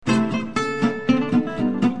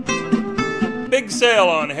Big sale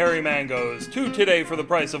on Hairy Mangoes, 2 today for the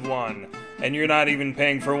price of 1. And you're not even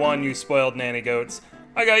paying for 1, you spoiled nanny goats.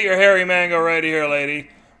 I got your Hairy Mango right here, lady.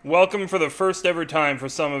 Welcome for the first ever time for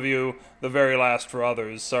some of you, the very last for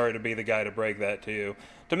others. Sorry to be the guy to break that to you.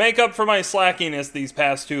 To make up for my slackiness these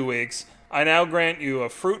past 2 weeks, I now grant you a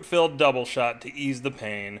fruit-filled double shot to ease the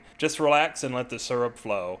pain. Just relax and let the syrup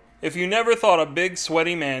flow. If you never thought a big,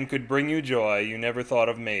 sweaty man could bring you joy, you never thought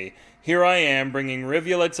of me. Here I am, bringing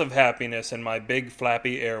rivulets of happiness in my big,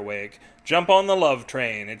 flappy airwake. Jump on the love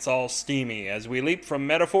train, it's all steamy, as we leap from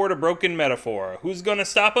metaphor to broken metaphor. Who's gonna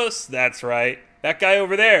stop us? That's right, that guy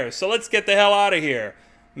over there, so let's get the hell out of here.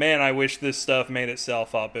 Man, I wish this stuff made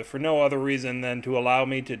itself up, if for no other reason than to allow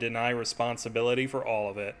me to deny responsibility for all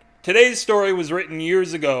of it. Today's story was written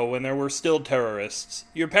years ago when there were still terrorists.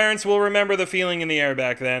 Your parents will remember the feeling in the air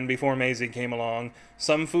back then, before Maisie came along.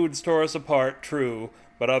 Some foods tore us apart, true,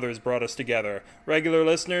 but others brought us together. Regular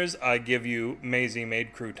listeners, I give you Maisie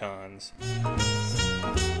Made Croutons.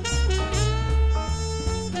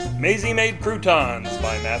 Maisie Made Croutons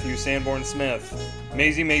by Matthew Sanborn Smith.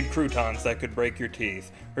 Maisie made croutons that could break your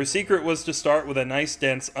teeth. Her secret was to start with a nice,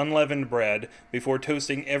 dense, unleavened bread before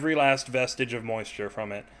toasting every last vestige of moisture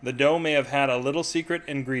from it. The dough may have had a little secret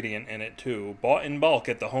ingredient in it, too, bought in bulk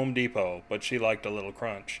at the Home Depot, but she liked a little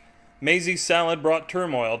crunch. Maisie's salad brought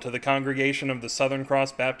turmoil to the congregation of the Southern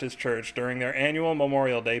Cross Baptist Church during their annual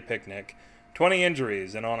Memorial Day picnic. 20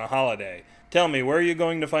 injuries, and on a holiday. Tell me, where are you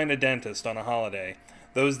going to find a dentist on a holiday?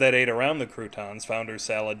 Those that ate around the croutons found her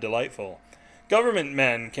salad delightful. Government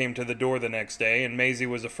men came to the door the next day, and Maisie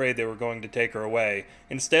was afraid they were going to take her away.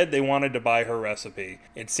 Instead, they wanted to buy her recipe.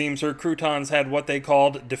 It seems her croutons had what they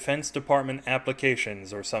called Defense Department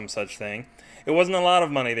applications, or some such thing. It wasn't a lot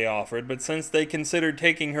of money they offered, but since they considered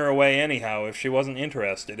taking her away anyhow if she wasn't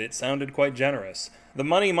interested, it sounded quite generous. The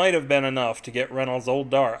money might have been enough to get Reynolds' old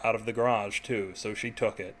dart out of the garage, too, so she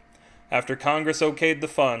took it. After Congress okayed the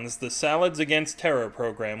funds, the Salads Against Terror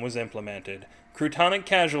program was implemented. Croutonic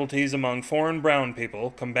casualties among foreign brown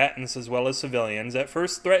people, combatants as well as civilians, at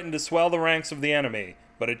first threatened to swell the ranks of the enemy,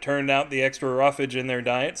 but it turned out the extra roughage in their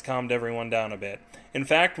diets calmed everyone down a bit. In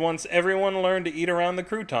fact, once everyone learned to eat around the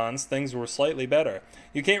croutons, things were slightly better.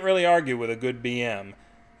 You can't really argue with a good BM.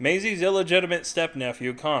 Maisie's illegitimate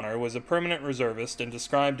stepnephew, Connor, was a permanent reservist and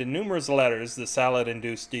described in numerous letters the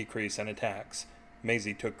salad-induced decrease in attacks.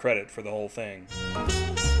 Maisie took credit for the whole thing.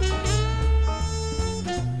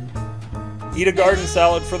 Eat a garden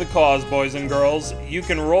salad for the cause, boys and girls. You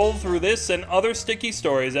can roll through this and other sticky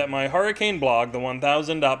stories at my hurricane blog,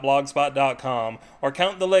 the1000.blogspot.com, or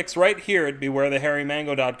count the licks right here at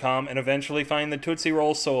bewarethehairymango.com and eventually find the Tootsie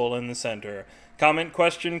Roll soul in the center. Comment,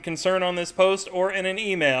 question, concern on this post or in an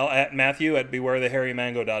email at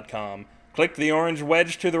matthew@bewarethehairymango.com. Click the orange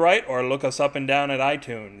wedge to the right or look us up and down at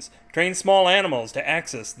iTunes. Train small animals to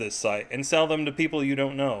access this site and sell them to people you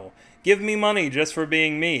don't know. Give me money just for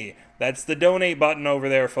being me. That's the donate button over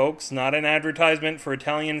there, folks, not an advertisement for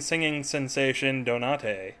Italian singing sensation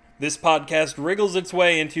Donate. This podcast wriggles its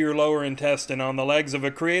way into your lower intestine on the legs of a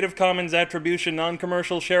Creative Commons Attribution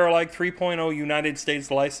Non-Commercial Share-alike 3.0 United States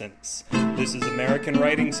license. This is American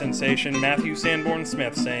writing sensation Matthew Sanborn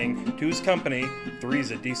Smith saying, "Two's company, three's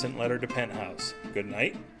a decent letter to Penthouse." Good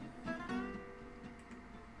night.